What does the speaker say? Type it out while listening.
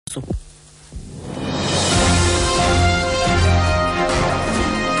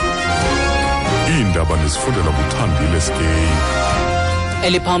Iindaba nezifundela kuThandile Skey.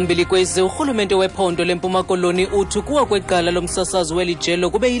 Eliphambili kwezi urhulumente wephondo leMpuma-Koloni uthi ukuwa kweqala lomsasazi wejelo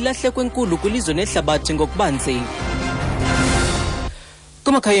kube ilahleko enkulu kwilizwe nehlabathi ngokubanzi.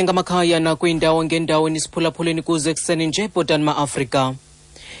 Kumakhaya ngamakhaya nakwiindawo ngeendawo nisiphulaphuleni kuze ekuseni nje bhotani ma-Afrika.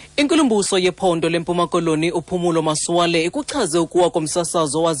 Inkulumbuso yephondo leMpuma-Koloni uPumulo Masualle ikuchaze ukuwa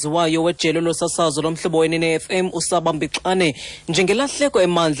komsasazo owaziwayo wejelo losasazo loMhlobo wenene FM uSaba Mbixane njenge lahleko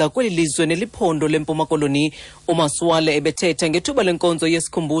emandla kweli lizwe neliphondo leMpuma-Koloni. uMasualle ebethetha ngethuba lenkonzo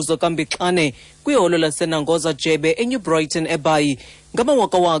yesikhumbuzo kaMbixane kwiholo laseNangoza Jebe eNew Brighton eBhayi.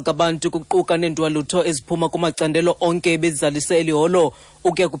 Ngamawakawaka abantu kuquka neendwalutho eziphuma kumacandelo onke bezalise eliholo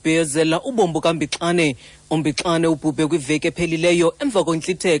ukuya kubhiyozela ubombo kaMbixane. uMbixane ubhubhe kwiveki ephelileyo emva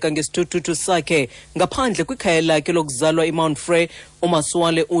kontlitheka ngesithuthuthu sakhe ngaphandle kwikhaya lakhe lokuzalwa iMount Frere.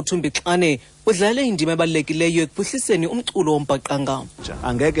 uMasualle uthi uMbixane udlale indima ebalulekileyo ekuphuhliseni umculo wombhaqanga.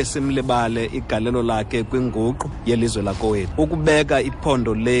 Angeke simlibale igalelo lakhe kwinguqu yelizwe lakowethu, ukubeka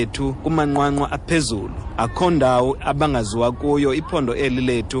iphondo lethu kumanqwanqwa aphezulu. Akho ndawo abangaziwa kuyo iphondo eli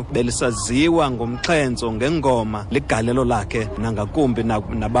lethu belisaziwa ngomxhenso ngengoma ligalelo lakhe nangakumbi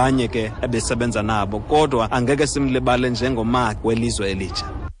nabanye ke ebesebenza nabo, kodwa angeke simlibale njengomakhi welizwe elitsha.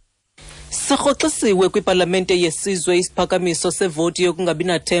 Sirhoxisiwe kwipalamente yesizwe isiphakamiso sevoti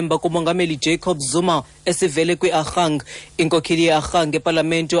yokungabinathemba kumongameli Jacob Zuma esivele kwi-Arhang. Inkokheli ye-Arhang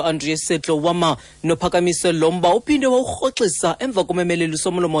epalamente uAndrea Setlowama nophakamise lomba uphinde wawurhoxisa emva komemeleli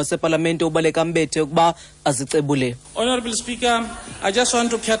usomlomo wasepalamente ubaleka mbethe ukuba azicebule. Honorable Speaker, I just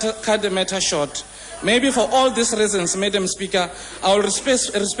want to cut the matter short. Maybe for all these reasons, Madam Speaker, I will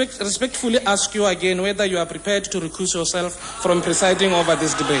respectfully ask you again whether you are prepared to recuse yourself from presiding over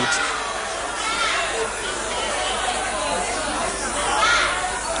this debate.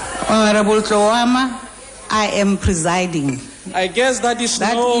 Honorable Tlowama, I am presiding. I guess that is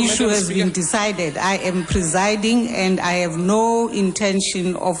that no, issue Madam has Speaker. been decided. I am presiding and I have no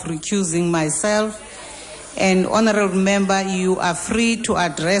intention of recusing myself. And Honorable Member, you are free to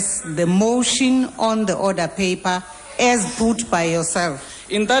address the motion on the order paper as put by yourself.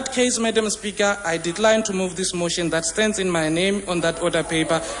 In that case, Madam Speaker, I decline to move this motion that stands in my name on that order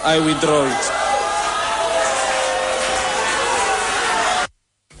paper. I withdraw it.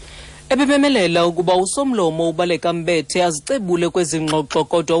 Ebememelela ukuba usomlomo ubaleka mbethe azicebule kwezi ngxoxo,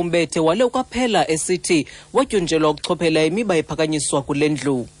 kodwa umbethe wale ukwaphela esithi watyunjelwa ukuchophela imiba ephakanyiswa kule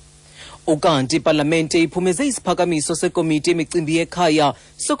ndlu. Ukanti ipalamente iphumeze isiphakamiso sekomiti emicimbi yekhaya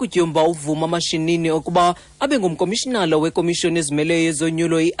sokutyumba uvuma amashinini okuba abe ngumkomishinala wekomishoni ezimeleyo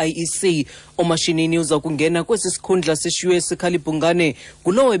yezonyulo i-IEC. uMashinini uza kungena kwesi sikhundla sishiywe esikhalibhungane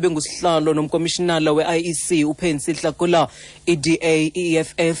ngulowo ebengusihlalo nomkomishinala we-IEC uPhensi Hlakula. i-DA,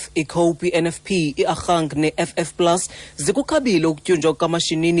 i-EFF, i-COPE, i-NFP, i-Arhang ne-FF Plus zikukhabile ukutyunjwa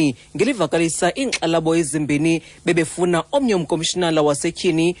kukaMashinini ngelivakalisa iinkxalabo ezimbini bebefuna omnye umkomishinala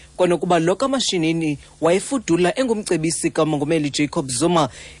wasetyhini kwanokuba lo kaMashinini wayefudula engumcebisi kamongameli Jacob Zuma.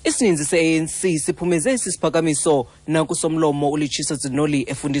 Isininzi se-ANC siphumeze esi siphakamiso nakusomlomo uLitshisa Zinoli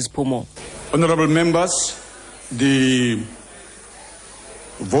efunda iziphumo. Honorable members, the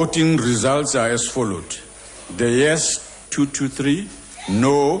voting results are as followed. The yes 223,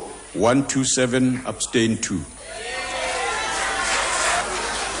 no 127, abstain 2.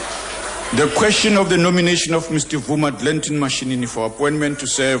 The question of the nomination of Mr. Vuma Dlenton Mashinini for appointment to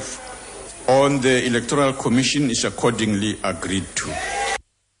serve on the Electoral Commission is accordingly agreed to.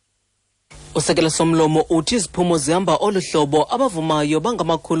 Usekela somlomo uthi iziphumo zihamba oluhlobo, abavumayo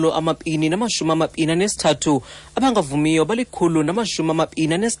bangama-223, abangavumiyo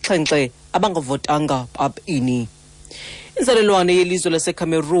bali-127, abangavotanga babini. Inzalelwane yelizwe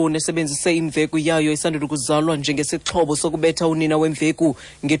laseCameroon esebenzise imveku yayo isandula ukuzalwa njengesixhobo sokubetha unina wemveku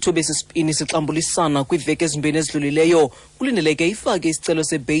ngethuba esisipini sixambulisana kwiveki ezimbini ezidlulileyo. Kulindeleke ifake isicelo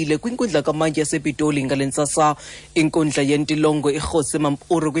sebeyile kwinkundla kamantyi yasePitoli ngale ntsasa. Inkundla yentilongo irhose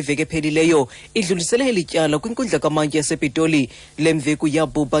mampuru kwiveki ephelileyo idlulisele elityala kwinkundla kamantyi yasePitoli. Le mveku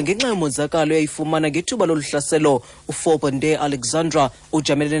yabhubha ngenxa yomonzakalo eyayifumana ngethuba lolu hlaselo. uFobonde Alexandra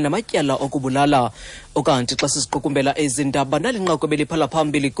ujamelene namatyala okubulala. Ukanti xa siziqukumbela ezindaba nalinqaku beliphala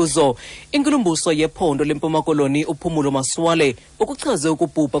phambili kuzo, Inkulumbuso yephondo leMpuma-Koloni uPumulo Masualle ukuchaze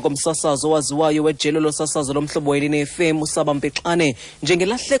ukubhubha komsasazo owaziwayo wejelo losasazo loMhlobo wenene FM uSaba Mbixane njenge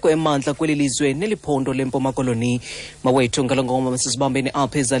lahleko emandla kweli lizwe neliphondo leMpuma-Koloni. Mawethu ngalo ngoma masizibambeni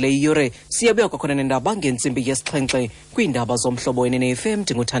apha ezale iyure siyabuya kwakhona nendaba ngentsimbi yesixhenxe kwiindaba zoMhlobo wenene FM.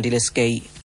 Ndinguthandile Skey.